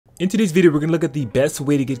In today's video, we're going to look at the best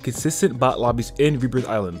way to get consistent bot lobbies in Rebirth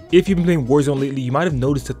Island. If you've been playing Warzone lately, you might have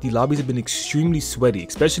noticed that the lobbies have been extremely sweaty,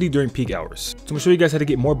 especially during peak hours. So I'm going to show you guys how to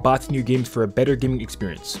get more bots in your games for a better gaming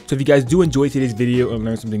experience. So if you guys do enjoy today's video and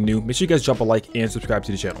learn something new, make sure you guys drop a like and subscribe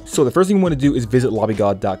to the channel. So the first thing you want to do is visit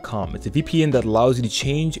LobbyGod.com. It's a VPN that allows you to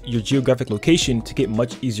change your geographic location to get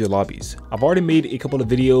much easier lobbies. I've already made a couple of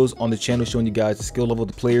videos on the channel showing you guys the skill level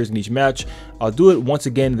of the players in each match. I'll do it once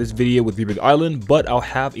again in this video with Rebirth Island, but I'll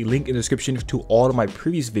have a link in the description to all of my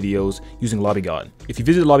previous videos using LobbyGod. If you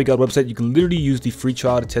visit the LobbyGod website, you can literally use the free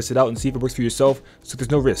trial to test it out and see if it works for yourself, so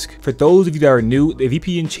there's no risk. For those of you that are new, the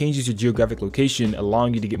VPN changes your geographic location,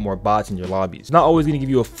 allowing you to get more bots in your lobbies. It's not always going to give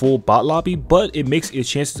you a full bot lobby, but it makes the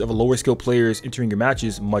chances of a lower skill players entering your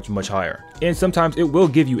matches much higher. And sometimes it will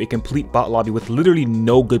give you a complete bot lobby with literally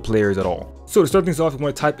no good players at all. So to start things off, you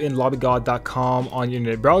want to type in LobbyGod.com on your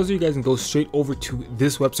internet browser. You guys can go straight over to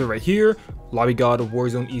this website right here, LobbyGod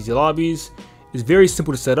Warzone Easy Lobbies. It's very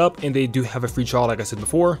simple to set up, and they do have a free trial like I said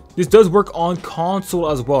before. This does work on console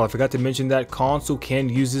as well. I forgot to mention that console can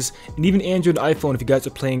use this, and even Android and iPhone if you guys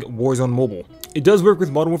are playing Warzone Mobile. It does work with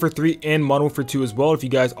Modern Warfare 3 and Modern Warfare 2 as well if you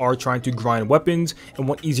guys are trying to grind weapons and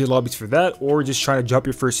want easier lobbies for that, or just trying to drop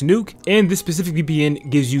your first nuke. And this specific VPN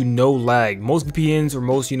gives you no lag. Most VPNs or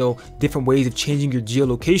most, different ways of changing your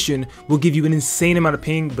geolocation will give you an insane amount of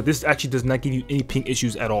ping, but this actually does not give you any ping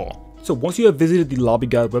issues at all. So once you have visited the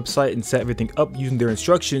LobbyGod website and set everything up using their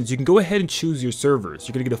instructions, you can go ahead and choose your servers.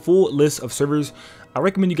 You're going to get a full list of servers. I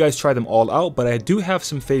recommend you guys try them all out, but I do have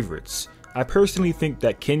some favorites. I personally think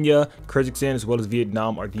that Kenya, Kyrgyzstan, as well as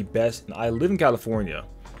Vietnam are the best, and I live in California.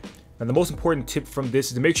 Now the most important tip from this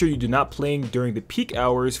is to make sure you do not play during the peak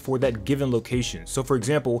hours for that given location. So for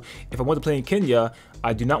example, if I want to play in Kenya,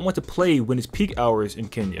 I do not want to play when it's peak hours in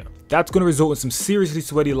Kenya. That's going to result in some seriously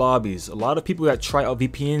sweaty lobbies. A lot of people that try out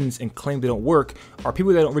VPNs and claim they don't work are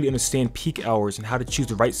people that don't really understand peak hours and how to choose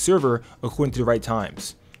the right server according to the right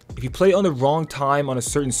times. If you play on the wrong time on a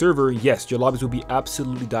certain server, yes, your lobbies will be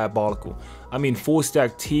absolutely diabolical. I mean, full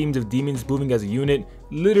stack teams of demons moving as a unit,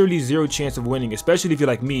 literally zero chance of winning, especially if you're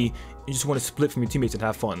like me and you just want to split from your teammates and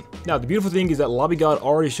have fun. Now, the beautiful thing is that LobbyGod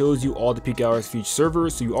already shows you all the peak hours for each server,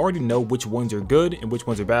 so you already know which ones are good and which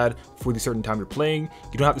ones are bad for the certain time you're playing.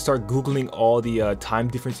 You don't have to start Googling all the time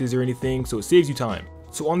differences or anything, so it saves you time.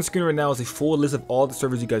 So on the screen right now is a full list of all the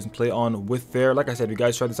servers you guys can play on with there. Like I said, if you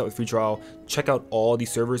guys try this out with free trial, check out all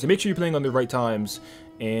these servers and make sure you're playing on the right times,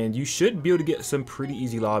 and you should be able to get some pretty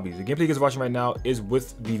easy lobbies. The gameplay you guys are watching right now is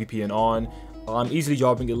with the VPN on. I'm easily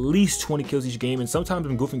dropping at least 20 kills each game, and sometimes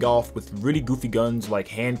I'm goofing off with really goofy guns like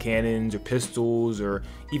hand cannons or pistols or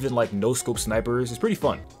even like no-scope snipers. It's pretty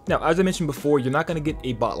fun. Now, as I mentioned before, you're not going to get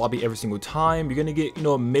a bot lobby every single time. You're going to get,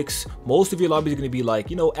 a mix. Most of your lobbies are going to be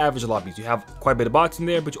like, average lobbies. You have quite a bit of bots in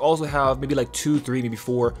there, but you also have maybe like 2, 3, maybe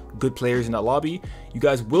 4 good players in that lobby. You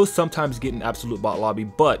guys will sometimes get an absolute bot lobby,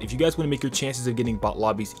 but if you guys want to make your chances of getting bot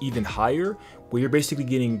lobbies even higher, where you're basically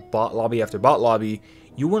getting bot lobby after bot lobby,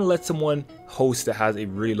 you want to let someone host that has a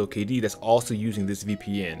really low KD that's also using this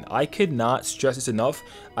VPN. I could not stress this enough.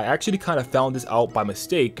 I actually kind of found this out by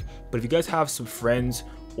mistake, but if you guys have some friends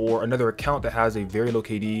or another account that has a very low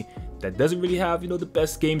KD that doesn't really have, the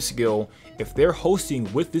best game skill, if they're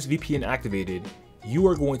hosting with this VPN activated, you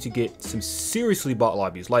are going to get some seriously bot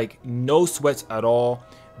lobbies, like no sweats at all.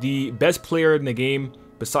 The best player in the game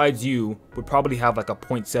besides you would probably have like a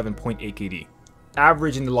 0.7, 0.8 KD.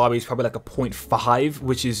 Average in the lobby is probably like a 0.5,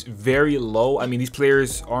 which is very low. I mean, these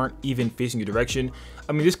players aren't even facing your direction.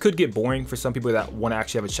 I mean, this could get boring for some people that want to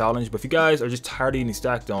actually have a challenge, but if you guys are just tired of getting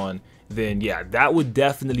stacked on, then yeah, that would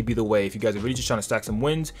definitely be the way. If you guys are really just trying to stack some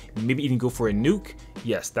wins, maybe even go for a nuke,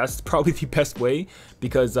 yes, that's probably the best way,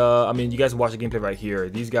 because I mean, you guys watch the gameplay right here.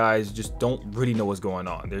 These guys just don't really know what's going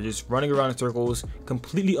on. They're just running around in circles,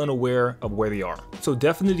 completely unaware of where they are. So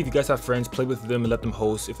definitely, if you guys have friends, play with them and let them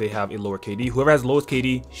host if they have a lower KD. Whoever has the lowest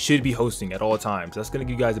KD should be hosting at all times. That's going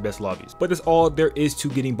to give you guys the best lobbies. But that's all there is to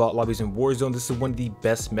getting bot lobbies in Warzone. This is one of the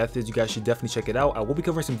best methods. You guys should definitely check it out. I will be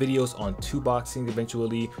covering some videos on 2boxing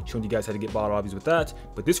eventually, showing you guys how to get bot lobbies with that.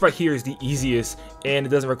 But this right here is the easiest, and it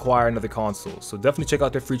doesn't require another console. So definitely check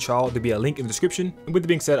out their free trial. There'll be a link in the description. And with that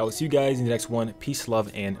being said, I will see you guys in the next one. Peace, love,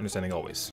 and understanding always.